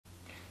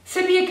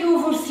Sabia que a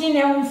uva ursina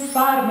é um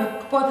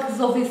fármaco que pode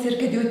resolver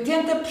cerca de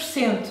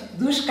 80%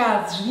 dos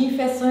casos de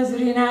infecções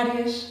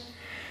urinárias?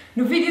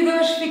 No vídeo de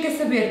hoje fica a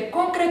saber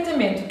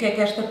concretamente o que é que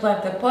esta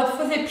planta pode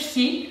fazer por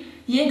si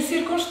e em que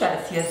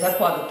circunstâncias a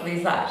pode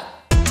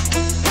utilizar.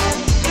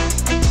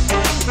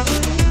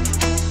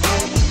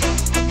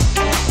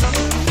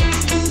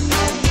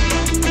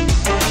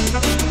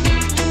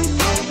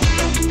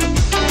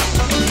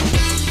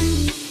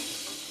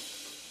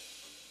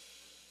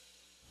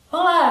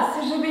 Olá,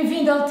 seja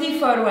bem-vindo ao Tea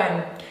for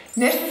One.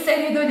 Nesta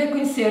série dou-lhe a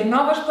conhecer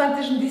novas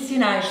plantas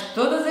medicinais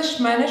todas as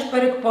semanas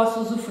para que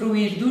possa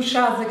usufruir dos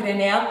chás a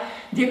granel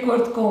de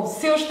acordo com o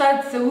seu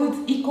estado de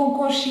saúde e com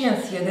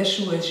consciência das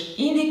suas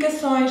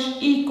indicações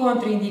e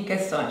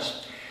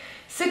contraindicações.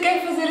 Se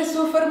quer fazer a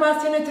sua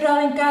farmácia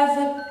natural em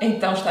casa,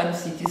 então está no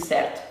sítio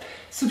certo.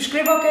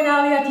 Subscreva o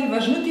canal e ative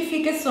as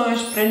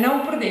notificações para não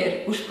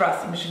perder os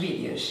próximos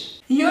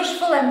vídeos. E hoje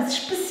falamos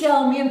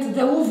especialmente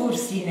da uva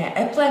ursina,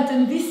 a planta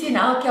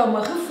medicinal que é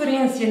uma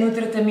referência no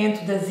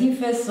tratamento das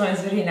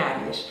infecções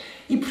urinárias.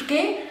 E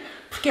porquê?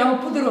 Porque é um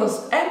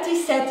poderoso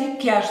antisséptico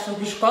que age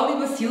sobre os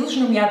colibacilos,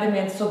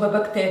 nomeadamente sobre a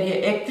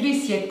bactéria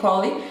Escherichia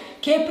coli,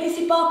 que é a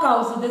principal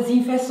causa das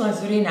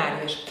infecções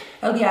urinárias.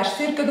 Aliás,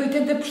 cerca de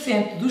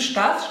 80% dos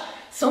casos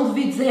são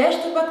devidos a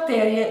esta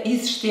bactéria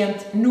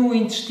existente no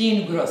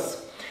intestino grosso.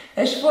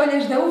 As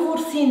folhas da uva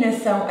ursina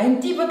são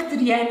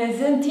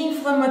antibacterianas,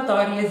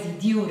 anti-inflamatórias e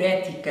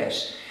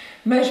diuréticas.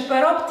 Mas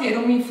para obter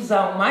uma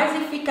infusão mais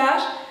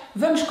eficaz,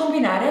 vamos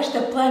combinar esta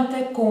planta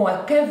com a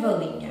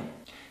cavalinha.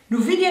 No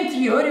vídeo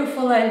anterior eu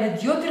falei-lhe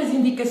de outras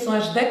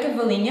indicações da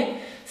cavalinha.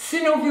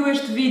 Se não viu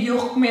este vídeo,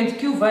 eu recomendo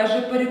que o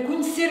veja para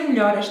conhecer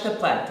melhor esta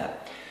planta.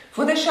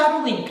 Vou deixar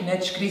o link na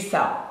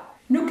descrição.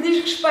 No que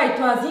diz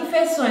respeito às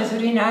infecções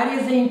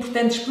urinárias, é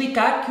importante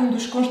explicar que um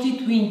dos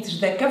constituintes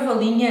da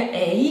cavalinha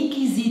é a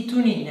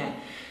iquisitonina,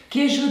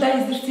 que ajuda a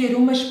exercer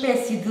uma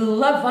espécie de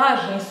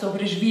lavagem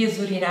sobre as vias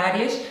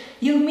urinárias,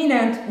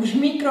 eliminando os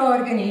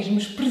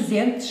micro-organismos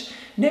presentes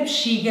na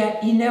bexiga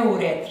e na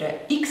uretra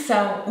e que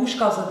são os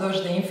causadores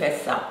da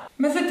infecção.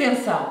 Mas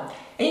atenção!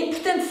 É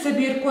importante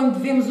saber quando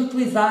devemos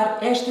utilizar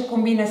esta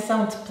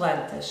combinação de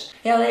plantas.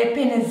 Ela é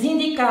apenas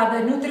indicada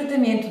no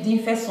tratamento de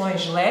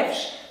infecções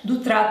leves do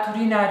trato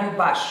urinário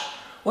baixo,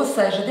 ou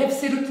seja, deve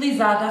ser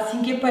utilizada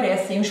assim que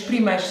aparecem os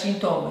primeiros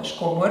sintomas,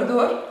 como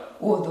ardor,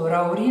 odor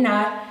ao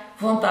urinar,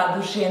 vontade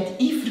urgente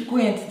e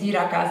frequente de ir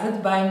à casa de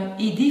banho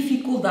e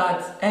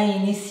dificuldade em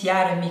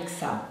iniciar a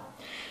micção.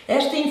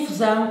 Esta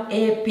infusão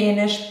é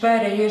apenas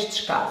para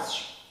estes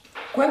casos.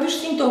 Quando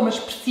os sintomas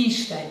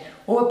persistem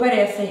ou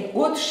aparecem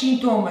outros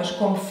sintomas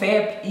como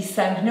febre e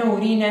sangue na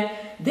urina,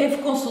 deve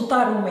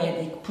consultar um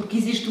médico, porque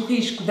existe o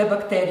risco da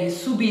bactéria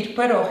subir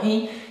para o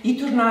rim e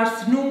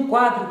tornar-se num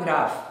quadro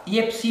grave, e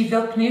é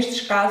possível que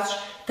nestes casos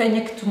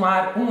tenha que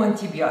tomar um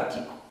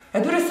antibiótico. A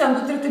duração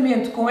do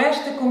tratamento com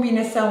esta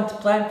combinação de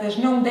plantas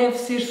não deve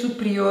ser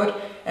superior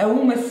a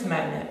uma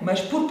semana, mas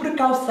por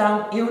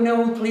precaução eu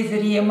não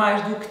utilizaria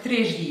mais do que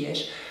 3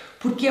 dias,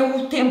 porque é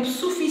o tempo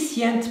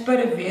suficiente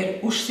para ver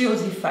os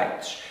seus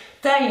efeitos.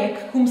 Tem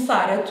que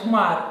começar a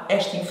tomar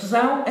esta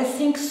infusão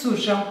assim que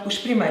surjam os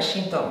primeiros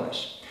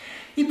sintomas.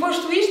 E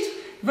posto isto,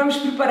 vamos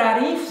preparar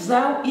a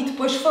infusão e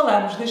depois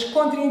falamos das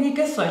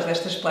contraindicações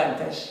destas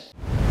plantas.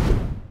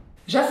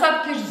 Já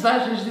sabe que as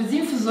dosagens das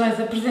infusões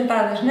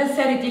apresentadas na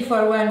série Tea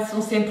for One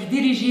são sempre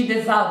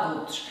dirigidas a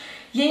adultos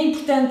e é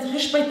importante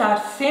respeitar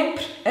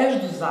sempre as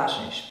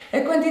dosagens. A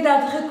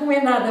quantidade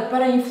recomendada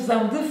para a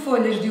infusão de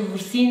folhas de uva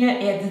ursina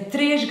é de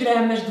 3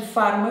 gramas de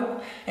fármaco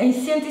em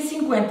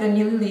 150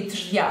 ml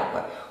de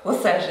água, ou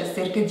seja,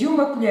 cerca de 1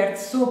 colher de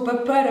sopa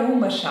para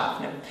uma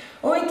chávena,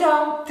 ou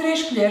então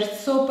 3 colheres de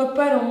sopa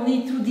para 1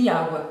 litro de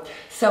água.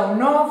 São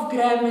 9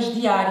 gramas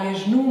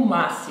diárias no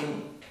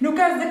máximo. No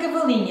caso da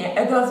cavalinha,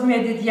 a dose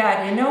média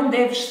diária não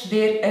deve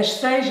exceder as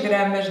 6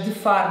 gramas de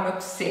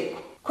fármaco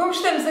seco. Como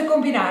estamos a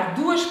combinar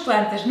 2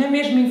 plantas na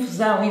mesma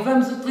infusão e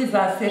vamos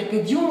utilizar cerca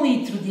de 1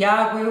 litro de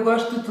água, eu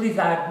gosto de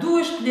utilizar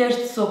 2 colheres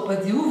de sopa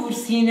de uva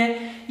ursina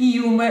e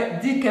uma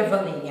de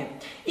cavalinha.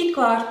 E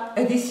claro,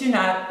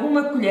 adicionar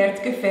 1 colher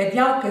de café de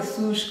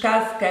alcaçuz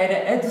caso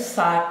queira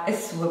adoçar a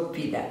sua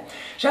bebida.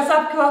 Já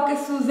sabe que o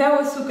alcaçuz é o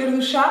açúcar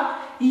do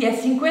chá e é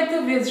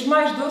 50 vezes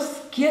mais doce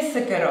que a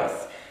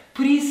sacarose.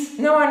 Por isso,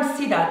 não há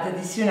necessidade de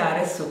adicionar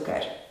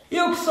açúcar.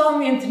 Eu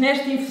pessoalmente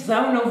nesta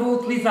infusão não vou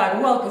utilizar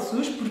o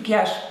alcaçuz porque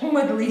acho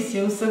uma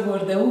delícia o sabor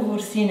da uva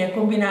ursina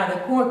combinada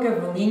com a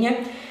cavalinha,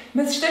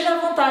 mas esteja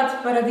à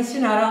vontade para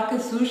adicionar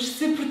alcaçuz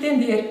se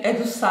pretender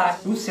adoçar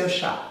o seu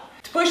chá.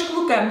 Depois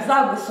colocamos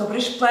água sobre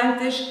as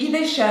plantas e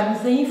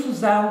deixamos a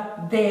infusão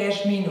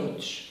 10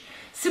 minutos.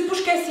 Se por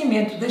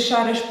esquecimento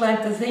deixar as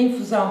plantas em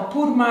infusão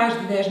por mais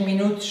de 10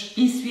 minutos,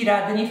 isso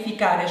irá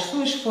danificar as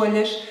suas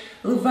folhas,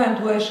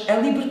 levando-as a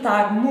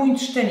libertar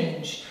muitos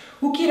taninos,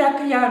 o que irá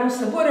criar um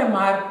sabor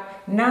amargo,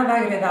 nada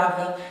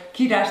agradável,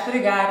 que irá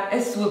estragar a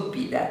sua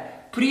bebida.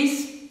 Por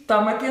isso,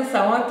 tome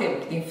atenção ao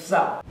tempo de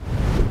infusão.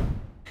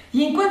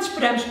 E enquanto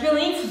esperamos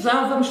pela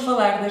infusão, vamos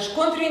falar das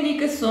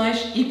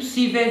contraindicações e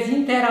possíveis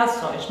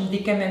interações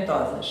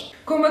medicamentosas.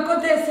 Como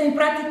acontece em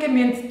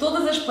praticamente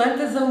todas as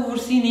plantas, a uva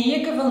ursina e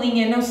a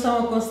cavalinha não são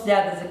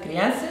aconselhadas a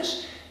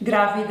crianças,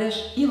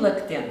 grávidas e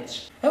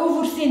lactentes. A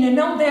uva ursina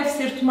não deve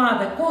ser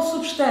tomada com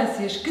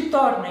substâncias que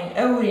tornem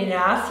a urina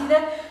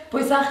ácida,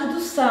 pois há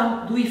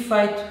redução do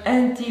efeito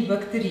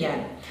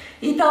antibacteriano.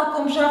 E tal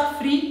como já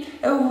referi,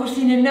 a uva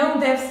ursina não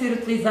deve ser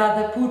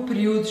utilizada por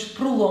períodos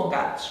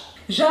prolongados.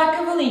 Já a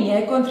cavalinha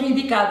é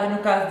contraindicada no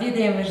caso de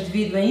edemas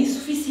devido a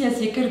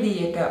insuficiência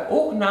cardíaca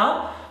ou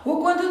renal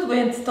ou quando o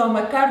doente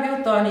toma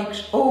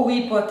cardiotónicos ou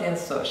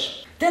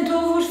hipotensores. Tanto a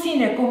uva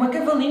ursina como a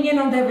cavalinha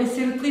não devem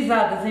ser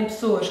utilizadas em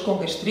pessoas com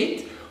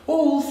gastrite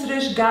ou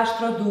úlceras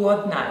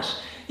gastroduodenais.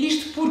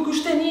 Isto porque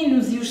os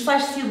taninos e os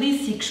sais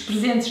silícicos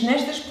presentes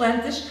nestas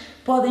plantas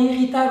podem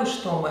irritar o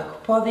estômago,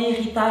 podem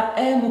irritar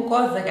a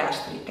mucosa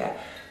gástrica.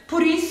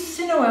 Por isso,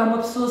 se não é uma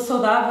pessoa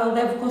saudável,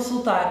 deve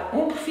consultar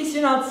um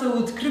profissional de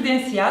saúde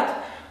credenciado,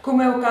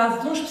 como é o caso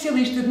de um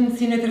especialista de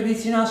medicina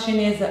tradicional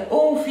chinesa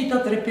ou um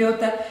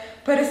fitoterapeuta,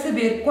 para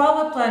saber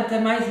qual a planta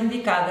mais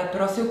indicada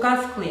para o seu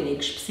caso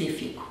clínico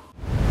específico.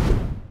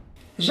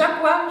 Já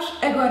coámos,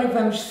 agora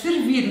vamos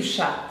servir o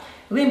chá.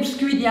 Lembre-se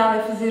que o ideal é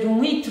fazer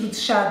 1 litro de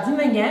chá de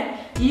manhã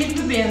e ir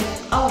bebendo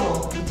ao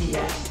longo do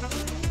dia.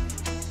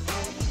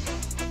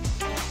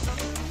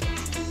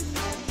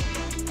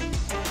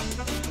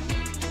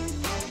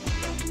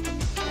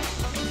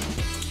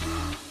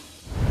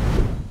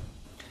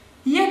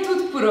 E é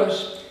tudo por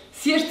hoje.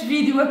 Se este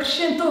vídeo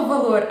acrescentou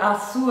valor à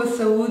sua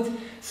saúde,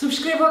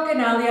 subscreva o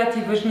canal e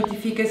ative as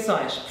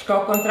notificações, porque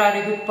ao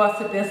contrário do que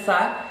possa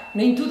pensar,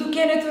 nem tudo o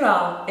que é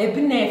natural é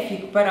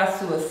benéfico para a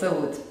sua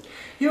saúde.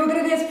 Eu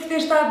agradeço por ter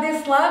estado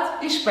desse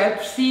lado e espero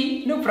por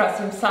si no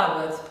próximo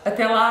sábado.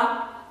 Até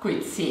lá,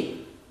 cuide-se!